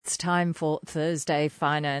It's time for Thursday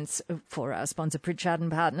Finance for our sponsor Pritchard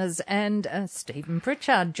and Partners, and Stephen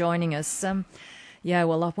Pritchard joining us.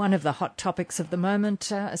 One of the hot topics of the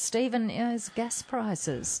moment, Stephen, is gas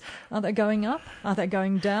prices. Are they going up? Are they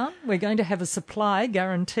going down? We're going to have a supply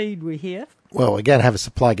guaranteed, we hear. Well, we're going to have a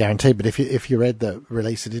supply guarantee, but if you read the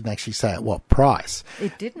release, it didn't actually say at what price.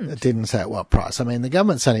 It didn't. It didn't say at what price. I mean, the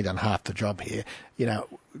government's only done half the job here. You know,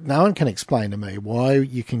 no one can explain to me why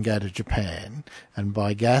you can go to Japan and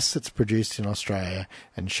buy gas that's produced in Australia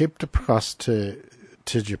and shipped across to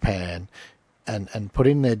Japan and put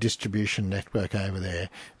in their distribution network over there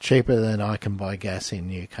cheaper than I can buy gas in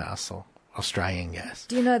Newcastle. Australian gas.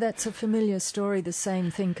 Do you know that's a familiar story? The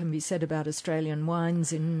same thing can be said about Australian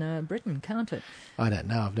wines in Britain, can't it? I don't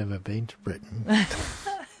know. I've never been to Britain.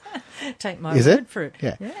 Take my word for it.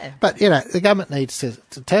 Yeah. But, you know, the government needs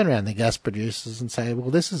to turn around the gas producers and say,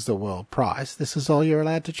 well, this is the world price. This is all you're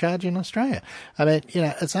allowed to charge in Australia. I mean, you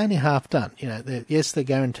know, it's only half done. You know, yes, they're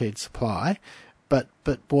guaranteed supply, but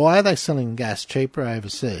why are they selling gas cheaper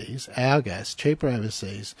overseas, our gas cheaper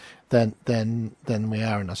overseas, than we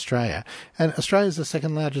are in Australia? And Australia's the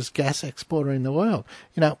second largest gas exporter in the world.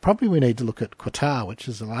 You know, probably we need to look at Qatar, which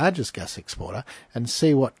is the largest gas exporter, and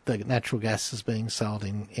see what the natural gas is being sold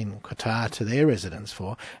in Qatar to their residents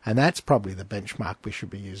for, and that's probably the benchmark we should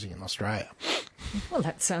be using in Australia. Well,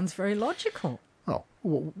 that sounds very logical. Oh,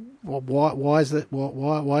 why is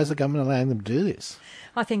the government allowing them to do this?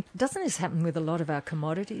 I think, doesn't this happen with a lot of our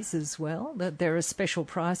commodities as well, that there are special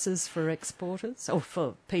prices for exporters or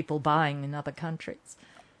for people buying in other countries?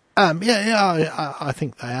 I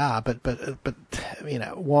think they are, but you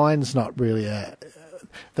know, wine's not really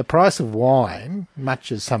the price of wine,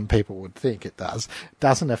 much as some people would think it does,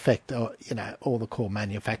 doesn't affect you know, all the core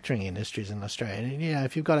manufacturing industries in Australia. And, you know,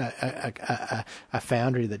 if you've got a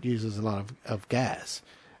foundry that uses a lot of gas,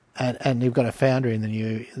 and you've got a foundry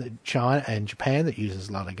in China and Japan that uses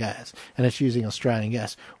a lot of gas, and it's using Australian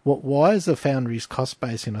gas, why is the foundry's cost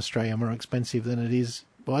base in Australia more expensive than it is?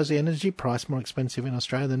 Why is the energy price more expensive in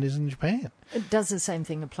Australia than it is in Japan? Does the same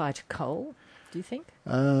thing apply to coal, do you think?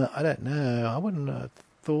 I don't know. I wouldn't have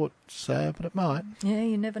thought so, but it might. Yeah,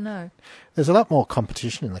 you never know. There's a lot more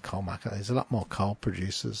competition in the coal market. There's a lot more coal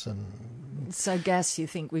producers. And so gas, you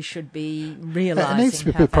think we should be realising it needs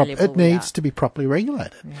to be properly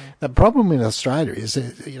regulated. Yeah. The problem in Australia is,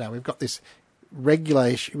 you know, we've got this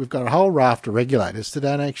regulation. We've got a whole raft of regulators that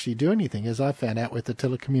don't actually do anything, as I found out with the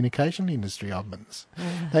telecommunication industry ombuds.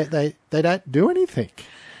 They don't do anything.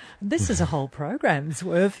 This is a whole program's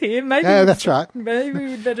worth here. Maybe. Oh, that's right. Maybe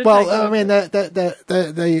we'd better. Well, I mean, the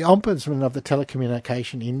ombudsman of the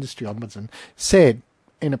telecommunication industry ombudsman said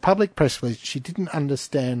in a public press release she didn't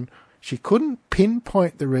understand. She couldn't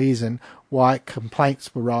pinpoint the reason why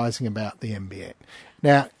complaints were rising about the NBN.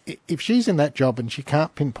 Now, if she's in that job and she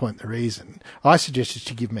can't pinpoint the reason, I suggested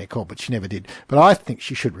she give me a call, but she never did. But I think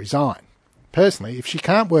she should resign. Personally, if she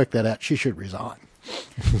can't work that out, she should resign.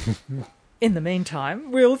 In the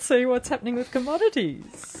meantime, we'll see what's happening with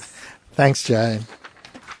commodities. Thanks, Jane.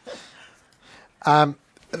 The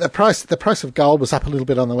price of gold was up a little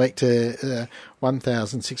bit on the week to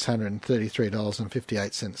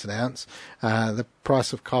 $1,633.58 an ounce. The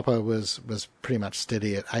price of copper was pretty much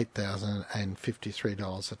steady at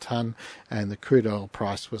 $8,053 a tonne, and the crude oil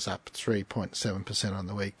price was up 3.7% on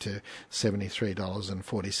the week to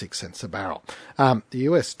 $73.46 a barrel. The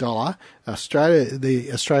US dollar, the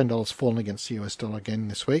Australian dollar's fallen against the US dollar again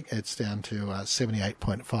this week. It's down to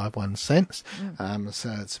 78.51 cents.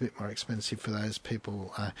 So it's a bit more expensive for those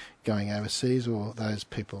people going overseas or those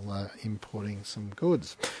people importing some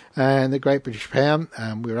goods. And the Great British Pound,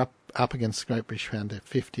 we're up against the Great British Pound at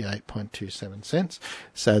 58.27 cents.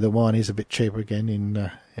 So the wine is a bit cheaper again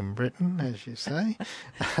in Britain, as you say.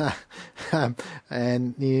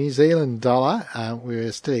 And New Zealand dollar,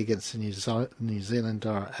 we're still against the New Zealand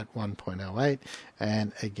dollar at 1.08,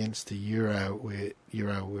 and against the euro, we're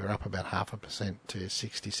up about 0.5% to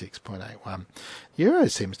 66.81. Euro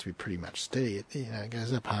seems to be pretty much steady. It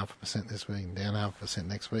goes up 0.5% this week and down 0.5%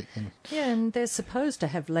 next week. And they're supposed to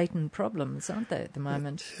have latent problems, aren't they, at the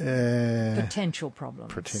moment? Potential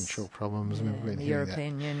problems. The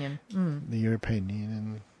European Union. The European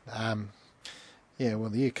Union.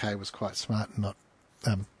 The UK was quite smart in not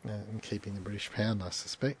in keeping the British pound, I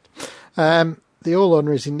suspect. The All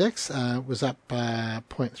Ordinaries Index was up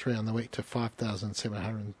 0.3 on the week to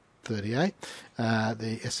 5,738.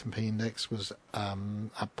 The S&P Index was up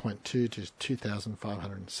 0.2 to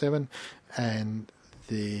 2,507, and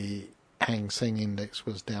the Hang Seng Index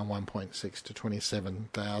was down 1.6 to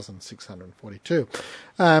 27,642.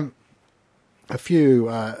 a few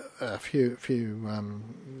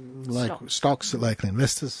stocks that local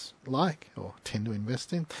investors like or tend to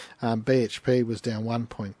invest in. BHP was down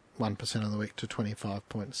 1.1% on the week to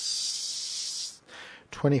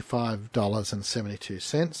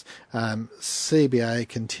 $25.72. CBA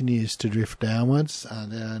continues to drift downwards,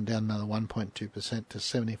 down another 1.2% to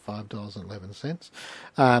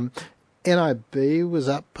 $75.11. NIB was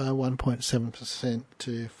up 1.7%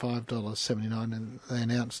 to $5.79, and they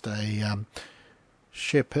announced a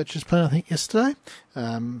share purchase plan, I think, yesterday.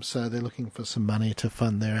 So they're looking for some money to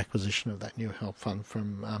fund their acquisition of that new health fund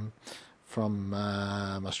from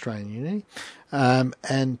Australian Unity. And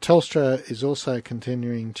Telstra is also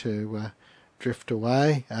continuing to drift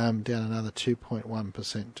away, down another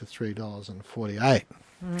 2.1% to $3.48.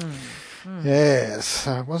 Yes,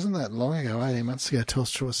 wasn't that long ago, 18 months ago,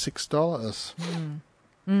 Telstra was $6.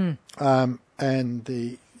 And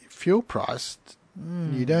the fuel price,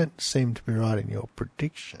 you don't seem to be right in your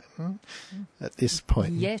prediction at this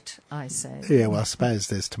point. Yet, I say. Yeah, well, I suppose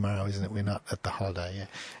there's tomorrow, isn't it? We're not at the holiday,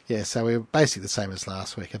 Yeah, so we're basically the same as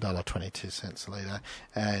last week, $1.22 a litre,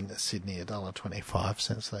 and Sydney $1.25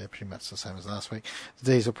 a litre, pretty much the same as last week. The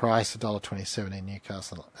diesel price $1.27 in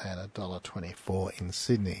Newcastle and $1.24 in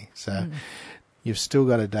Sydney. So you've still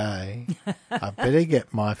got a day. I better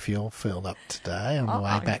get my fuel filled up today on the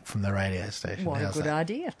way back from the radio station. What a good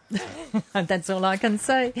idea. That's all I can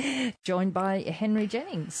say. Joined by Henry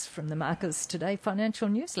Jennings from the Marcus Today Financial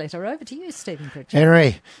Newsletter. Over to you, Stephen Pritchard.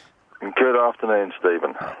 Henry. Good afternoon,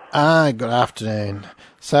 Stephen. Good afternoon.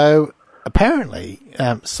 So apparently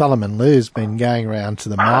Solomon Lou's been going around to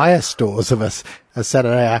the Myer stores of a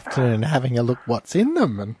Saturday afternoon having a look what's in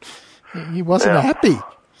them, and he wasn't happy.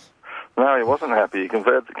 No, he wasn't happy. He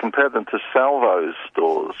compared them to Salvo's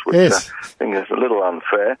stores, which I think is a little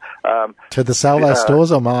unfair. To the Salvo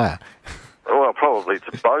stores or Myer? Well, probably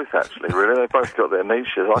to both, actually, really. They've both got their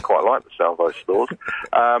niches. I quite like the Salvo stores.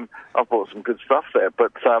 I've bought some good stuff there.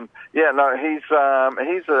 But, he's an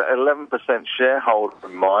 11% shareholder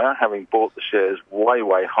in Myer, having bought the shares way,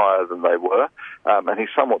 way higher than they were. And he's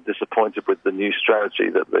somewhat disappointed with the new strategy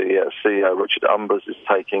that the CEO, Richard Umbers, is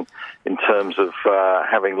taking in terms of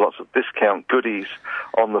having lots of discount goodies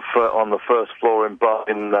on the first floor in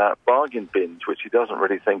bargain bins, which he doesn't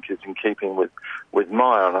really think is in keeping with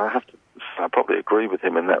Myer. And I probably agree with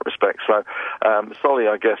him in that respect. So Solly,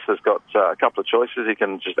 I guess, has got a couple of choices. He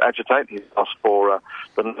can just agitate. He's asked for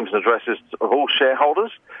the names and addresses of all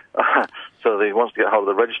shareholders, so that he wants to get hold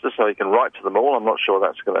of the register so he can write to them all. I'm not sure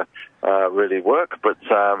that's going to really work, but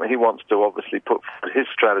he wants to obviously put his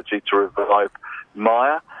strategy to revive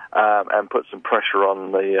Myer and put some pressure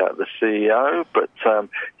on the CEO, but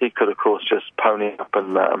he could, of course, just pony up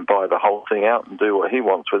and buy the whole thing out and do what he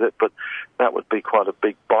wants with it, but that would be quite a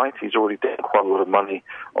big bite. He's already down quite a lot of money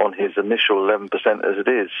on his initial 11% as it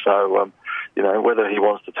is, so whether he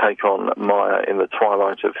wants to take on Myer in the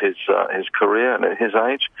twilight of his career and at his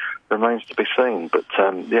age remains to be seen, but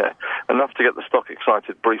enough to get the stock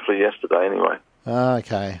excited briefly yesterday anyway.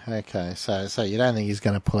 Okay. So you don't think he's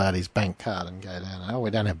going to pull out his bank card and go down? Oh, we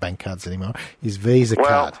don't have bank cards anymore. His Visa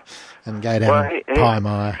card and go down and buy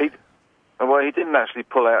Myer. He didn't actually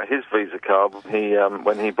pull out his Visa card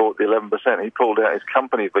when he bought the 11%. He pulled out his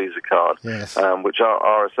company Visa card, which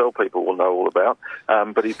our RSL people will know all about.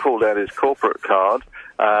 But he pulled out his corporate card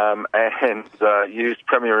and used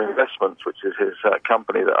Premier Investments, which is his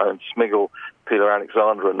company that owns Smiggle, Peter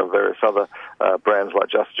Alexander, and the various other brands like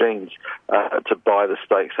Just Jeans to buy the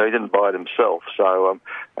stake. So he didn't buy it himself. So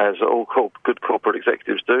as all good corporate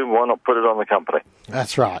executives do, why not put it on the company?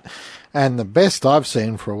 That's right. And the best I've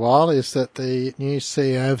seen for a while is that the new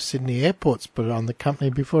CEO of Sydney Airport's put it on the company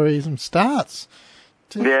before it even starts.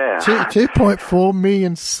 2.4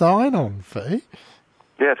 million sign-on fee.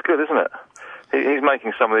 Yeah, it's good, isn't it? He's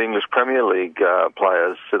making some of the English Premier League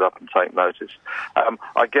players sit up and take notice.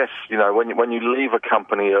 I guess, when you leave a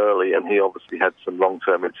company early, and he obviously had some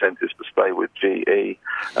long-term incentives to stay with GE,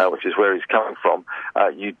 which is where he's coming from,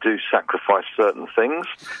 you do sacrifice certain things.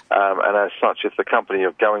 And as such, if the company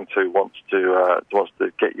you're going to wants to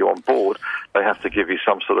get you on board, they have to give you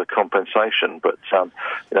some sort of compensation. But,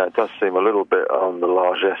 it does seem a little bit on the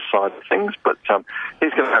largesse side of things. But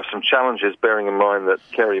he's going to have some challenges, bearing in mind that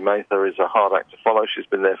Kerry Mather is a hard act to follow. She's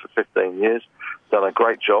been there for 15 years, done a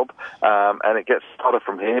great job, and it gets harder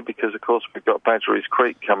from here because, of course, we've got Badgerys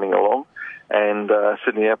Creek coming along, and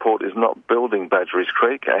Sydney Airport is not building Badgerys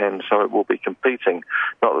Creek, and so it will be competing.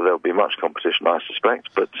 Not that there will be much competition, I suspect,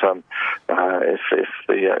 but if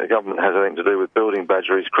the government has anything to do with building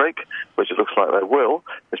Badgerys Creek, which it looks like they will,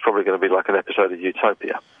 it's probably going to be like an episode of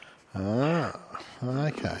Utopia. Ah,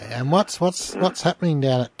 okay. And what's happening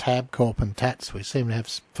down at Tabcorp and Tats? We seem to have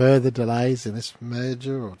further delays in this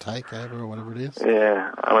merger or takeover or whatever it is.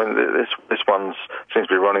 Yeah, I mean, this one seems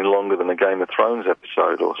to be running longer than the Game of Thrones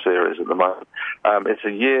episode or series at the moment. It's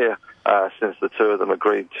a year since the two of them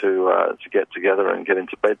agreed to get together and get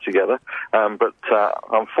into bed together. But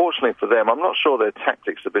unfortunately for them, I'm not sure their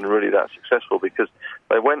tactics have been really that successful, because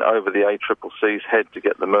they went over the ACCC's head to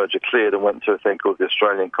get the merger cleared and went to a thing called the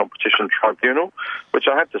Australian Competition Tribunal, which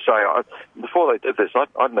I have to say, before they did this,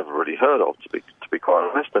 I'd never really heard of, to be quite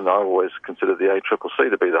honest, and I always considered the ACCC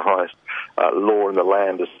to be the highest law in the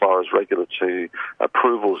land as far as regulatory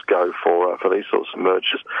approvals go for these sorts of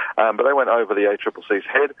mergers. But they went over the ACCC's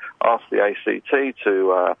head, asked the ACT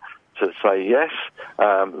to say yes.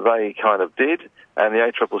 They kind of did, and the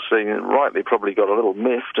ACCC rightly probably got a little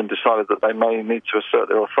miffed and decided that they may need to assert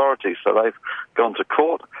their authority. So they've gone to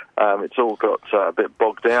court. It's all got a bit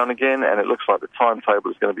bogged down again, and it looks like the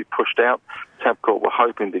timetable is going to be pushed out. Tabcorp were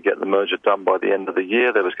hoping to get the merger done by the end of the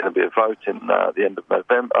year. There was going to be a vote in the end of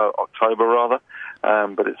October rather.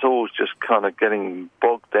 But it's all just kind of getting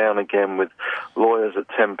bogged down again with lawyers at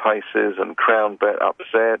 10 paces and CrownBet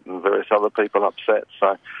upset and various other people upset.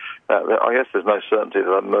 So I guess there's no certainty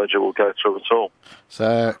that a merger will go through at all.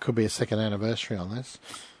 So it could be a second anniversary on this.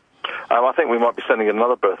 I think we might be sending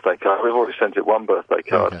another birthday card. We've already sent it one birthday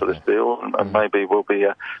card for this deal, and maybe we'll be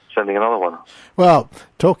sending another one. Well,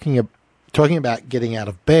 talking about getting out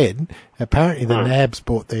of bed, apparently the NABs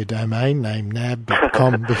bought their domain name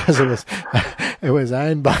nab.com because it was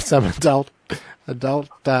owned by some adult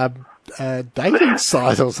dating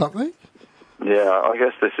site or something. Yeah, I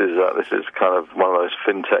guess this is kind of one of those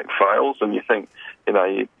fintech fails, and you think,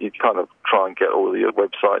 you kind of try and get all your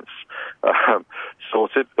websites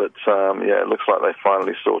sorted, but it looks like they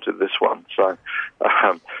finally sorted this one. So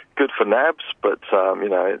good for NABs, but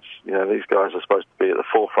these guys are supposed to be at the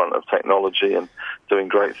forefront of technology and doing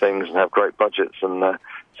great things and have great budgets, and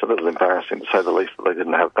it's a little embarrassing to say the least that they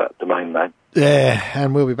didn't have that domain name. Yeah,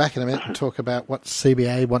 and we'll be back in a minute and talk about what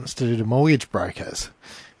CBA wants to do to mortgage brokers.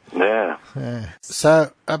 Yeah.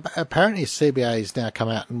 So apparently CBA has now come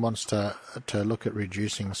out and wants to look at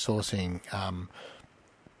reducing sourcing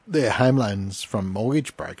their home loans from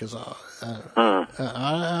mortgage brokers. I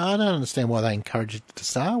don't understand why they encourage it to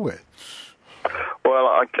start with. Well,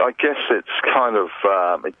 I guess it's kind of,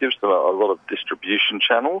 it gives them a lot of distribution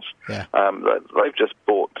channels. Yeah. They've just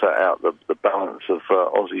bought out the balance of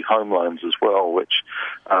Aussie home loans as well, which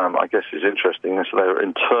I guess is interesting. So they're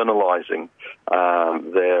internalising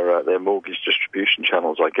their mortgage distribution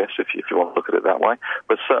channels, I guess, if you want to look at it that way.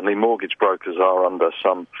 But certainly mortgage brokers are under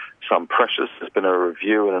some pressures. There's been a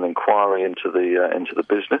review and an inquiry into the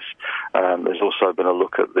business. There's also been a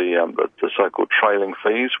look at the so-called trailing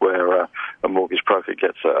fees, where a mortgage broker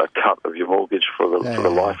gets a cut of your mortgage for the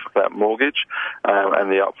life of that mortgage,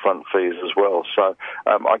 and the upfront fees as well. So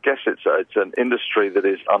I guess it's an industry that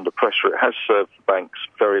is under pressure. It has served the banks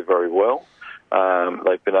very, very well.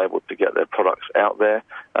 They've been able to get their products out there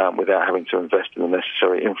without having to invest in the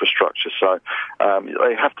necessary infrastructure. So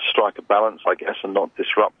they have to strike a balance, I guess, and not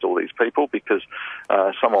disrupt all these people, because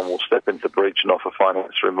someone will step into breach and offer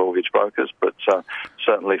finance through mortgage brokers. But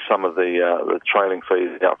certainly some of the trailing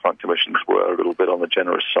fees, the upfront commissions, were a little bit on the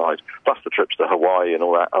generous side, plus the trips to Hawaii and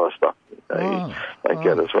all that other stuff they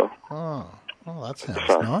get as well. Oh, that sounds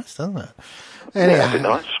nice, doesn't it? Anyway, yeah, it'd be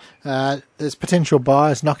nice. There's potential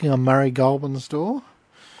buyers knocking on Murray Goulburn's door.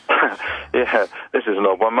 Yeah, this is an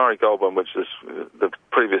odd one. Murray Goulburn, which is the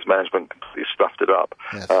previous management completely stuffed it up,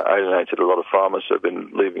 alienated a lot of farmers who have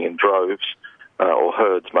been leaving in droves, or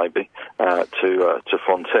herds maybe, to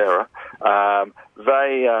Fonterra.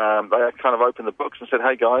 They kind of opened the books and said,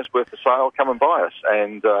 "Hey guys, we're for sale. Come and buy us."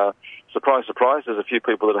 And surprise, surprise, there's a few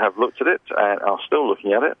people that have looked at it and are still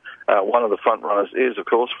looking at it. One of the front runners is, of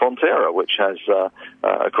course, Fonterra, which has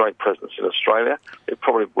a great presence in Australia. It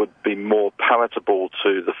probably would be more palatable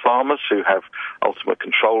to the farmers who have ultimate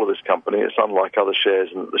control of this company. It's unlike other shares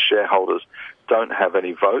in that the shareholders don't have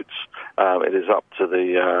any votes. It is up to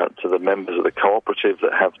the members of the cooperative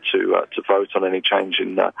that have to vote on any change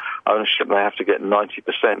in ownership. They have to get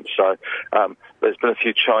 90%. So there's been a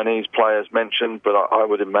few Chinese players mentioned, but I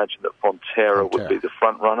would imagine that Fonterra would be the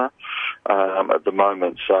front runner at the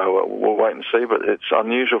moment. So we'll wait and see. But it's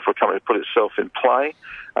unusual for a company to put itself in play.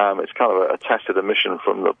 It's kind of a tacit admission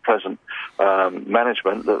from the present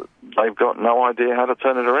management that they've got no idea how to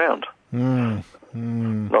turn it around.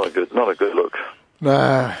 Not a good look.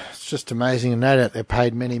 No, it's just amazing. And no doubt they're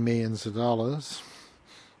paid many millions of dollars.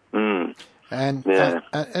 And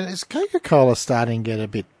is Coca-Cola starting to get a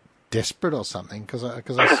bit desperate or something because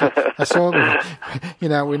I saw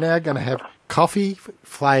we're now going to have coffee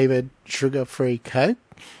flavoured sugar-free Coke.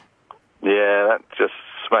 Yeah, that just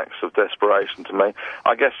smacks of desperation to me.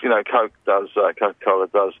 I guess Coca-Cola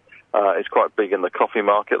does. It's quite big in the coffee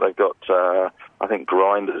market. They've got, I think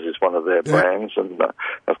Grinders is one of their brands, and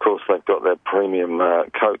of course they've got their premium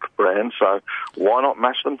Coke brand. So why not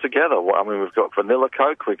mash them together? I mean, we've got vanilla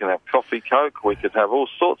Coke, we can have coffee Coke, we could have all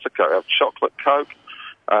sorts of Coke, have chocolate Coke.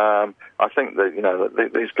 I think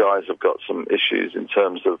that these guys have got some issues in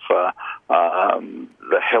terms of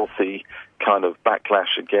the healthy kind of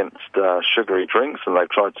backlash against sugary drinks, and they've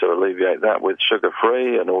tried to alleviate that with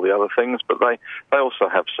sugar-free and all the other things. But they also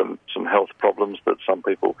have some health problems that some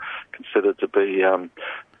people consider to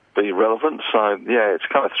be relevant. So yeah, it's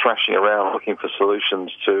kind of thrashing around looking for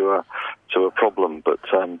solutions to a problem. But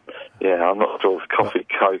I'm not sure if coffee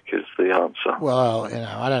Coke is the answer. Well,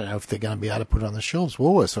 I don't know if they're going to be able to put it on the shelves.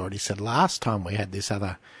 Woolworths already said last time we had this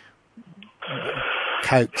other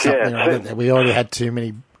Coke something that we already had too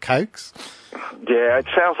many Cokes. Yeah, it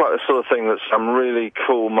sounds like the sort of thing that some really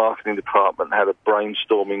cool marketing department had a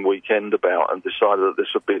brainstorming weekend about and decided that this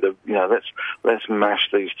would be let's mash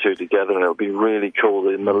these two together and it'll be really cool.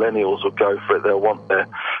 The millennials will go for it. They'll want their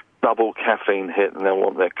double caffeine hit and they'll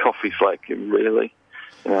want their coffee flake. Really,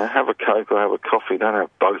 have a Coke or have a coffee. Don't have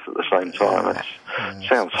both at the same time. It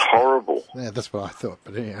sounds horrible. Yeah, that's what I thought.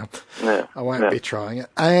 But anyhow, I won't Yeah. be trying it.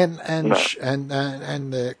 And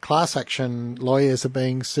the class action lawyers are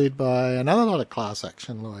being sued by another lot of class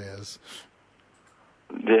action lawyers.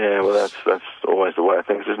 Yeah, well, that's always the way of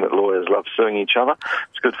things, isn't it? Lawyers love suing each other.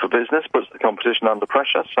 It's good for business, puts the competition under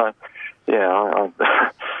pressure. So, I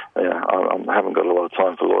haven't got a lot of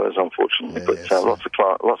time for lawyers, unfortunately. Lots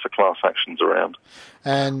of class actions around,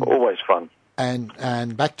 and always fun.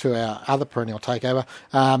 And back to our other perennial takeover.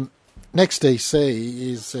 Next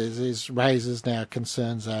DC raises now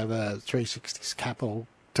concerns over 360's capital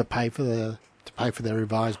to pay for their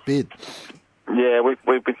revised bid. Yeah, we've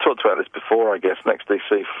talked about this before. I guess Next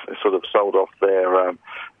DC sort of sold off the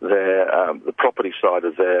property side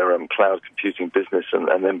of their cloud computing business,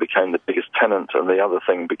 and then became the biggest tenant. And the other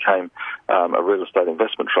thing became a real estate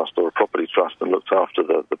investment trust or a property trust, and looked after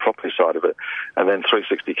the property side of it. And then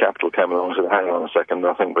 360 Capital came along and said, "Hang on a second,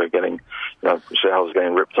 I think we're getting shareholders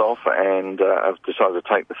getting ripped off," and have decided to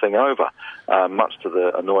take the thing over. Much to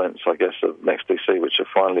the annoyance, I guess, of Next DC, which have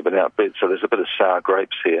finally been outbid. So there's a bit of sour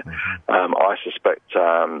grapes here. I suspect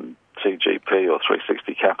TGP or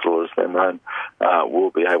 360 Capital, as they're known,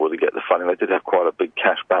 will be able to get the funding. They did have quite a big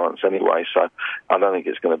cash balance anyway, so I don't think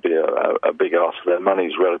it's going to be a big ask. Their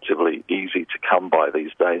money's relatively easy to come by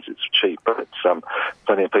these days. It's cheap, but it's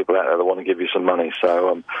plenty of people out there that want to give you some money. So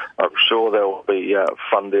I'm sure they'll be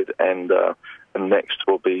funded, and Next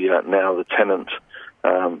will be now the tenant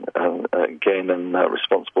again, and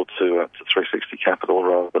responsible to 360 Capital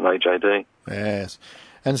rather than AJD. Yes.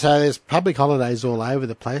 And so there's public holidays all over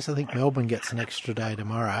the place. I think Melbourne gets an extra day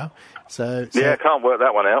tomorrow. So yeah, can't work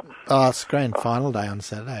that one out. Oh, it's grand final day on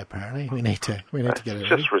Saturday. Apparently, we need to get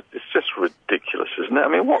it ready. It's just ridiculous, isn't it? I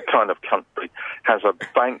mean, what kind of country has a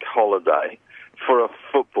bank holiday for a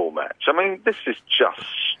football match? I mean, this is just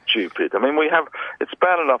stupid. I mean, it's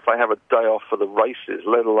bad enough they have a day off for the races,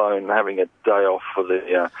 let alone having a day off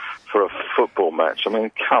for a football match. I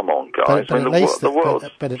mean, come on, guys.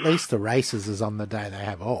 But at least the races is on the day they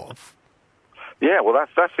have off. Yeah, well,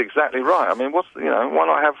 that's exactly right. I mean, when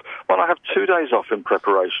I have 2 days off in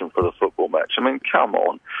preparation for the football match? I mean, come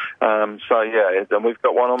on. And we've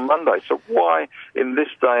got one on Monday. So why, in this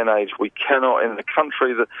day and age, we cannot, in the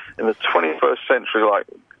country that in the 21st century, like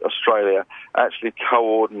Australia, actually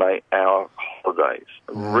coordinate our holidays?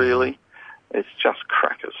 Really? It's just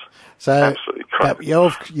crackers. So absolutely crackers.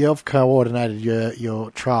 You've coordinated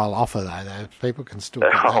your trial offer though. People can still.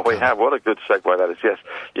 We have. What a good segue that is. Yes,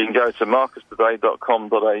 you can go to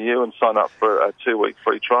marcustoday.com.au and sign up for a 2-week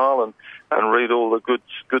free trial and read all the good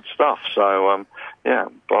stuff. So by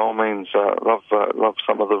all means, love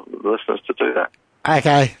some of the listeners to do that.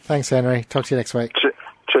 Okay, thanks, Henry. Talk to you next week.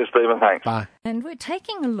 Cheers, Stephen. Thanks. Bye. And we're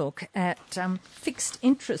taking a look at fixed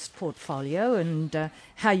interest portfolio and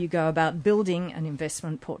how you go about building an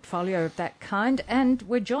investment portfolio of that kind. And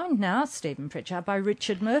we're joined now, Stephen Pritchard, by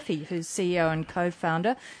Richard Murphy, who's CEO and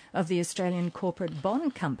co-founder of the Australian Corporate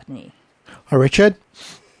Bond Company. Hi, Richard.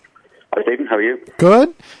 Hi, Stephen. How are you?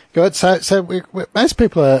 Good. So most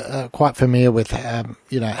people are quite familiar with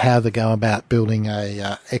how they go about building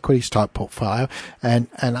a equities type portfolio, and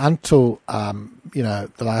until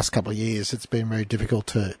the last couple of years, it's been very difficult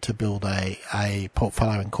to build a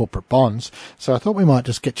portfolio in corporate bonds. So I thought we might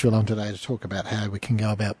just get you along today to talk about how we can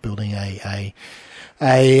go about building a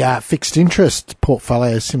a fixed interest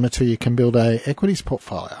portfolio similar to you can build a equities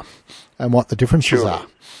portfolio, and what the differences are.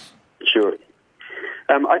 Sure.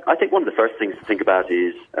 I think one of the first things to think about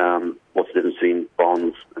is what's the difference between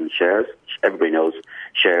bonds and shares. Everybody knows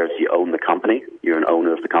shares, you own the company, you're an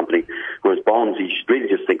owner of the company, whereas bonds, you should really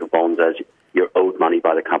just think of bonds as you're owed money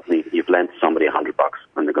by the company. You've lent somebody $100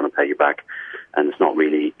 and they're going to pay you back, and it's not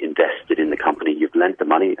really invested in the company. You've lent the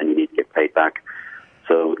money and you need to get paid back.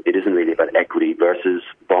 So it isn't really about equity versus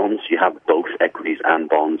bonds. You have both equities and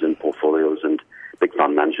bonds in portfolios, and big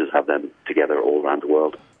fund managers have them together all around the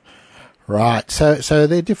world. Right. So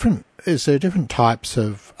they're different. Is there different types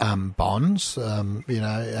of bonds?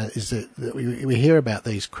 Is it we hear about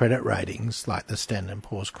these credit ratings, like the Standard &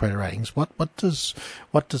 Poor's credit ratings? What does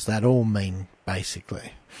that all mean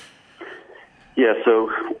basically? Yeah. So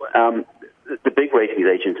the big ratings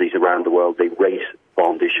agencies around the world, they rate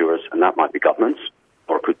bond issuers, and that might be governments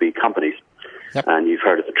or it could be companies. Yep. And you've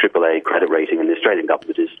heard of the AAA credit rating, and the Australian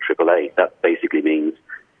government is AAA. That basically means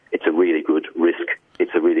it's a really good risk.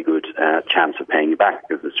 It's a really good chance of paying you back,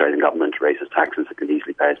 because the Australian government raises taxes and can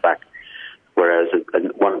easily pay us back. Whereas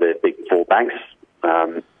one of the big four banks,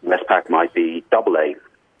 Westpac, might be AA,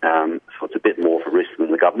 so it's a bit more for risk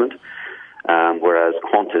than the government. Whereas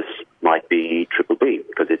Qantas might be BBB,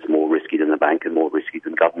 because it's more risky than the bank and more risky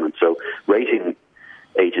than government. So rating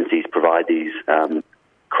agencies provide these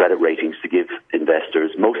credit ratings to give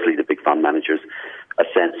investors, mostly the big fund managers, a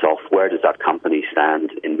sense of where does that company stand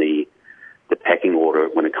in the pecking order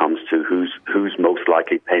when it comes to who's most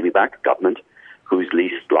likely to pay me back, government, who's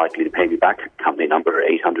least likely to pay me back, company number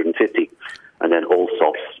 850, and then all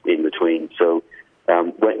sorts in between. So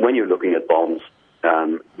when you're looking at bonds,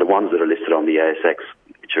 the ones that are listed on the ASX,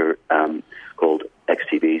 which are called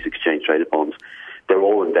XTBs, exchange traded bonds, they're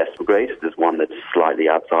all investment grade. There's one that's slightly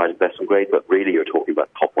outside investment grade, but really you're talking about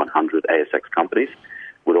top 100 ASX companies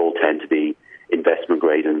would all tend to be investment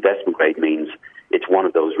grade. And investment grade means it's one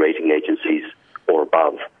of those rating agencies or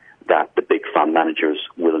above that the big fund managers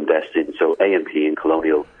will invest in. So AMP and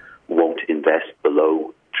Colonial won't invest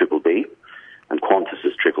below BBB, and Qantas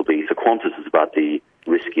is BBB. So Qantas is about the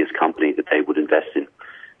riskiest company that they would invest in.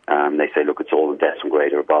 They say, look, it's all investment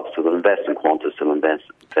grade or above. So they'll invest in Qantas, they'll invest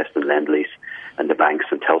in Lendlease and the banks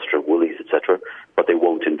and Telstra, Woolies, etc. But they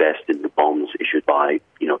won't invest in the bonds issued by,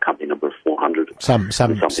 company number 400.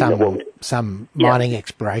 Some mining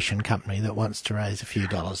exploration company that wants to raise a few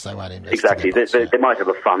dollars, they won't invest. Exactly. They might have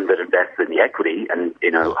a fund that invests in the equity and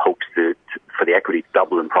hopes for the equity to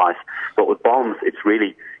double in price. But with bonds, it's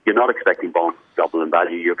really, you're not expecting bonds to double in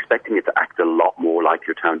value. You're expecting it to act a lot more like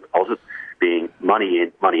your term deposit, being money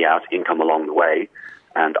in, money out, income along the way,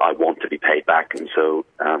 and I want to be paid back. And so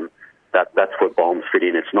that's where bonds fit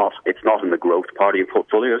in. It's not in the growth part of your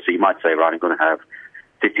portfolio. So you might say, right, I'm going to have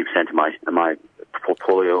 50% of my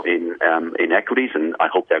portfolio in equities, and I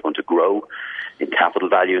hope they're going to grow in capital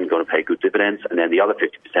value and going to pay good dividends. And then the other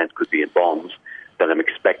 50% could be in bonds that I'm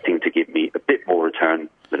expecting to give me a bit more return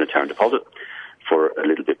than a term deposit for a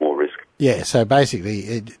little bit more risk. Yeah, so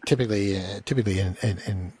basically, typically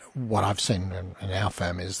in what I've seen in our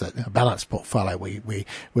firm is that a balanced portfolio, we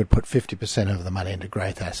would put 50% of the money into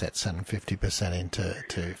growth assets and 50%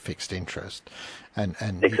 into fixed interest. And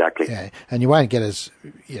exactly. And you won't get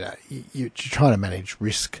you're trying to manage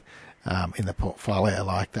risk in the portfolio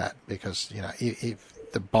like that, because, if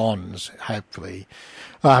the bonds hopefully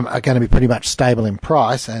are going to be pretty much stable in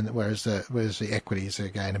price, and whereas the equities are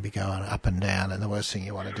going to be going up and down, and the worst thing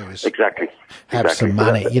you want to do is have some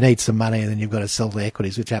money. You need some money, and then you've got to sell the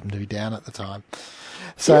equities, which happen to be down at the time.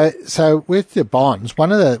 So with the bonds,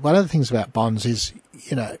 one of the things about bonds is,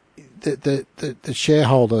 the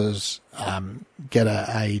shareholders get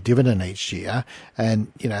a dividend each year,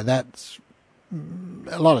 and that's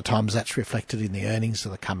a lot of times that's reflected in the earnings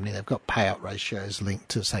of the company. They've got payout ratios linked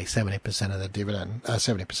to, say, 70% of the dividend,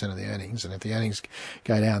 70% of the earnings, and if the earnings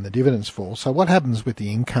go down, the dividends fall. So what happens with the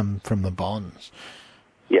income from the bonds?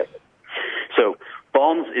 Yeah. So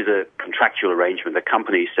bonds is a contractual arrangement. The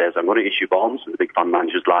company says, I'm going to issue bonds, and the big fund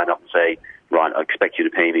managers line up and say, right, I expect you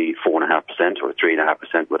to pay me 4.5% or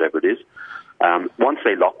 3.5%, whatever it is. Once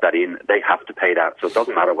they lock that in, they have to pay it out. So it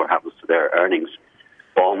doesn't matter what happens to their earnings.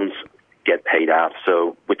 Bonds get paid out.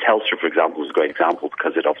 So with Telstra, for example, is a great example,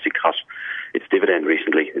 because it obviously cut its dividend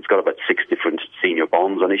recently. It's got about 6 different senior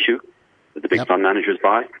bonds on issue that the big fund managers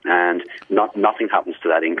buy, and nothing happens to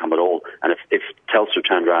that income at all. And if Telstra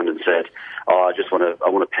turned around and said, I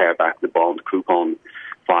want to pare back the bond coupon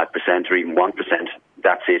 5% or even 1%,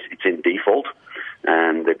 that's it. It's in default,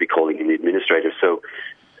 and they'd be calling in the administrator. So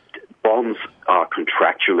bonds are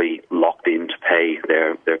contractually locked in to pay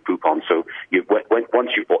their coupon. So once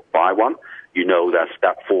you buy one, you know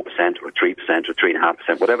that 4% or 3% or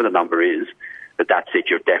 3.5%, whatever the number is, that's it.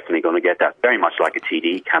 You're definitely going to get that. Very much like a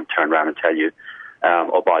TD can't turn around and tell you,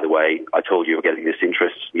 oh, by the way, I told you were getting this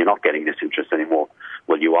interest. You're not getting this interest anymore.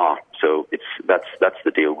 Well, you are. So that's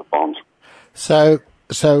the deal with bonds. So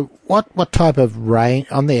what type of range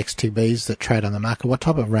on the XTBs that trade on the market? What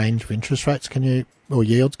type of range of interest rates or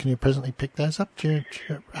yields can you presently pick those up? Do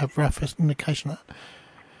you have a rough indication of that?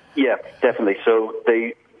 Yeah, definitely. So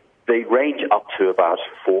they range up to about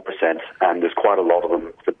 4%, and there's quite a lot of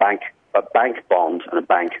them. A bank bond and a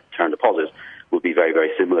bank term deposit will be very,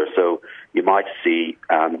 very similar. So you might see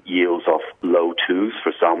yields of low twos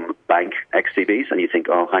for some bank XTBs, and you think,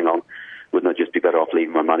 oh, hang on, wouldn't I just be better off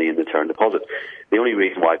leaving my money in the term deposit? The only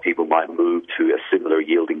reason why people might move to a similar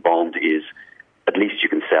yielding bond is at least you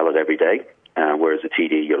can sell it every day, whereas a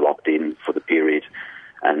TD, you're locked in for the period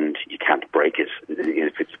and you can't break it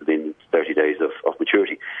if it's within 30 days of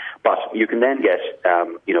maturity. But you can then get,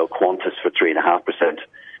 Qantas for 3.5%. And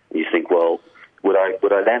you think, well, would I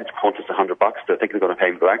lend Qantas $100? Do I think they're going to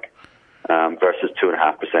pay me back? Versus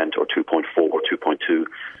 2.5% or 2.4 or 2.2.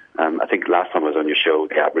 I think last time I was on your show,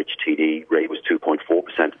 the average TD rate was 2.4%.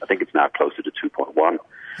 I think it's now closer to 2.1.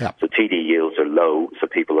 Yeah. So TD yields are low, so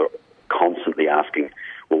people are constantly asking,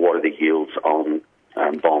 well, what are the yields on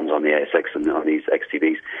bonds on the ASX and on these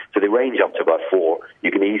XTBs? So they range up to about 4.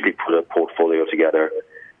 You can easily put a portfolio together,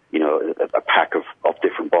 a pack of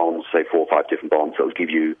different bonds, say 4 or 5 different bonds. That'll give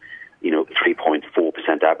you,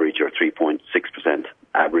 3.4% average or 3.6%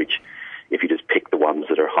 average if you just pick the ones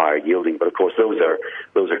that are higher yielding. But of course, those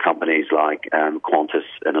are companies like Qantas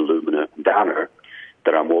and Illumina and Downer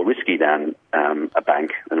that are more risky than a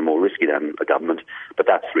bank and are more risky than a government. But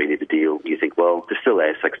that's really the deal. You think, well, there's still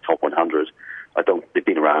ASX top 100. They've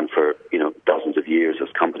been around for dozens of years as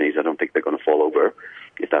companies. I don't think they're going to fall over,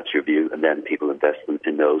 if that's your view. And then people invest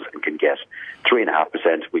in those and can get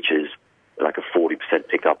 3.5%, which is like a 40%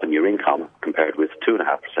 pickup in your income compared with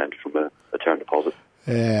 2.5% from a term deposit.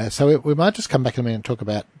 Yeah, so we might just come back in a minute and talk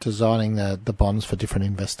about designing the bonds for different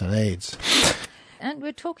investor needs. And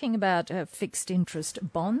we're talking about fixed interest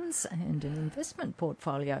bonds and an investment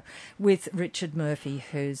portfolio with Richard Murphy,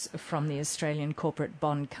 who's from the Australian Corporate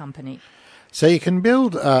Bond Company. So you can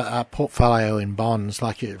build a portfolio in bonds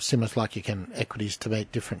similar to like you can equities to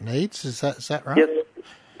meet different needs. Is that right? Yes,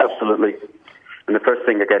 absolutely. And the first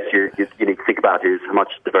thing I guess you need to think about is how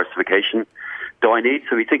much diversification do I need?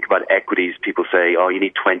 So we think about equities, people say, oh, you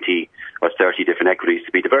need 20 or 30 different equities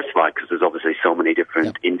to be diversified because there's obviously so many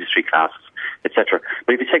different industry classes, etc.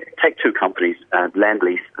 But if you take two companies,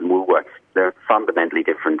 Lendlease and Woolworths, they're fundamentally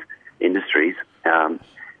different industries, and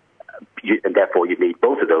therefore you need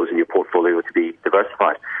both of those in your portfolio to be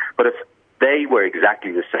diversified. But if they were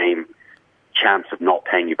exactly the same chance of not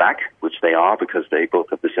paying you back, which they are because they both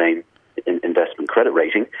have the same investment credit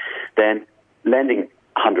rating, then lending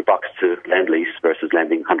 $100 to Lendlease versus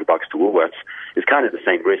lending $100 to Woolworths is kind of the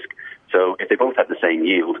same risk. So if they both have the same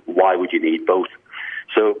yield, why would you need both?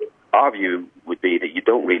 So our view would be that you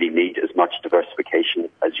don't really need as much diversification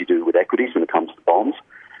as you do with equities when it comes to bonds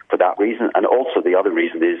for that reason. And also the other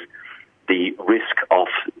reason is the risk of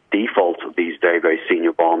default of these very, very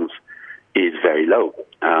senior bonds is very low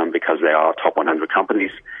because they are top 100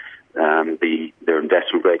 companies. They're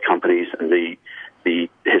investment grade companies, and the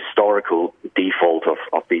historical default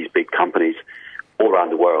of these big companies all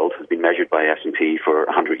around the world has been measured by S&P for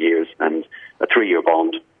 100 years, and a 3-year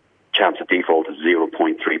bond chance of default is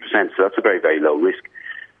 0.3%. So that's a very, very low risk.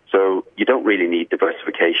 So you don't really need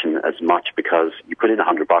diversification as much because you put in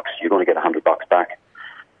 $100, you're going to get $100 back.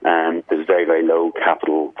 And there's very, very low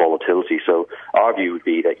capital volatility. So our view would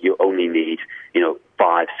be that you only need,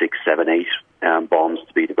 5, 6, 7, 8 bonds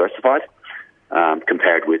to be diversified,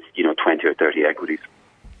 compared with, 20 or 30 equities.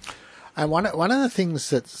 And one of the things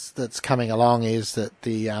that's coming along is that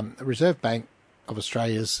the Reserve Bank of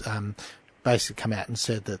Australia's basically come out and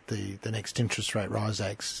said that the next interest rate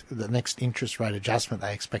the next interest rate adjustment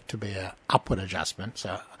they expect to be an upward adjustment,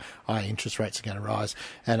 so high interest rates are going to rise.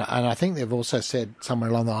 And I think they've also said somewhere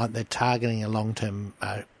along the line they're targeting a long-term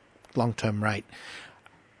rate.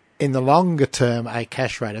 In the longer term, a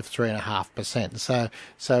cash rate of 3.5%.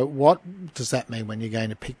 So what does that mean when you're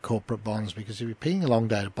going to pick corporate bonds? Because if you're picking a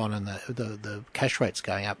long-dated bond and the cash rate's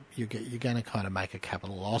going up, you're going to kind of make a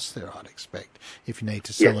capital loss there, I'd expect, if you need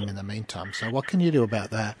to sell them in the meantime. So what can you do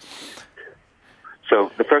about that?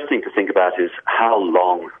 So the first thing to think about is how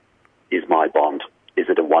long is my bond? Is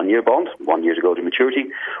it a 1-year bond, 1 year to go to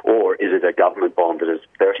maturity, or is it a government bond that has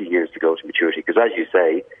 30 years to go to maturity? Because as you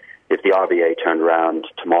say, if the RBA turned around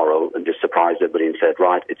tomorrow and just surprised everybody and said,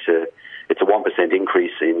 right, it's a 1%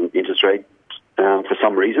 increase in interest rate for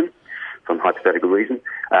some reason, some hypothetical reason,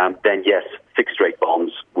 then yes, fixed-rate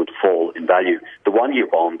bonds would fall in value. The 1-year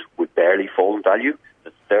bond would barely fall in value.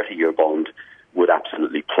 The 30-year bond would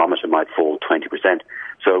absolutely plummet and might fall 20%.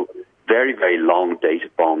 So very, very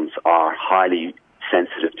long-dated bonds are highly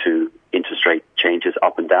sensitive to interest rate changes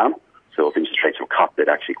up and down. So if interest rates were cut, they'd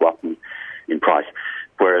actually go up in price.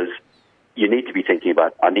 Whereas you need to be thinking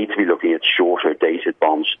about, I need to be looking at shorter dated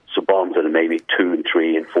bonds, so bonds that are maybe 2 and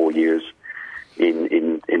 3 and 4 years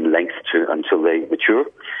in length until they mature.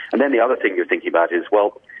 And then the other thing you're thinking about is,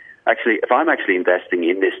 well, actually, if I'm actually investing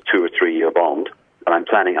in this 2 or 3 year bond, and I'm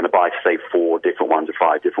planning, and I buy, say, 4 different ones or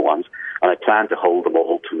 5 different ones, and I plan to hold them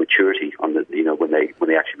all to maturity on the, when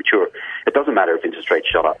they actually mature, it doesn't matter if interest rates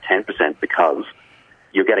shot up 10% because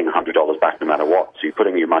you're getting $100 back no matter what. So you're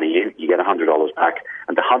putting your money in, you get $100 back,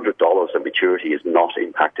 and the $100 at maturity is not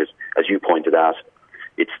impacted, as you pointed out.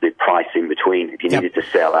 It's the price in between, if you needed to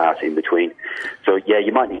sell out in between. So yeah,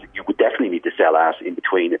 you would definitely need to sell out in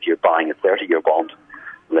between if you're buying a 30-year bond,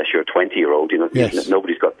 unless you're a 20-year-old. Yes.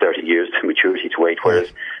 Nobody's got 30 years to maturity to wait,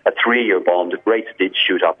 whereas a 3-year bond, if rates did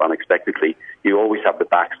shoot up unexpectedly, you always have the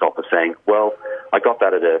backstop of saying, well, I got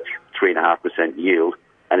that at a 3.5% yield,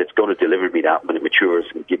 and it's going to deliver me that when it matures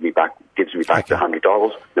and gives me back the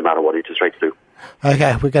 $100, no matter what interest rates do.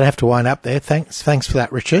 Okay, we're going to have to wind up there. Thanks for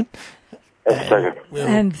that, Richard.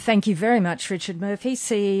 And thank you very much, Richard Murphy,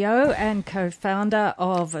 CEO and co-founder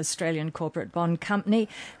of Australian Corporate Bond Company.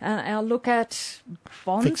 Our look at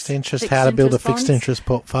bonds. Fixed interest, how to build a fixed interest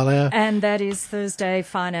portfolio. And that is Thursday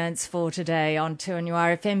Finance for Today on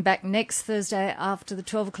 2NURFM. Back next Thursday after the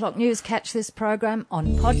 12 o'clock news. Catch this program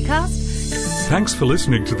on podcast. Thanks for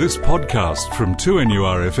listening to this podcast from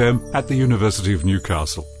 2NURFM at the University of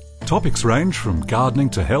Newcastle. Topics range from gardening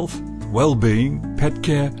to health, well-being, pet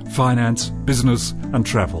care, finance, business and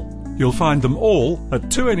travel. You'll find them all at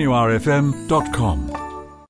 2NURFM.com.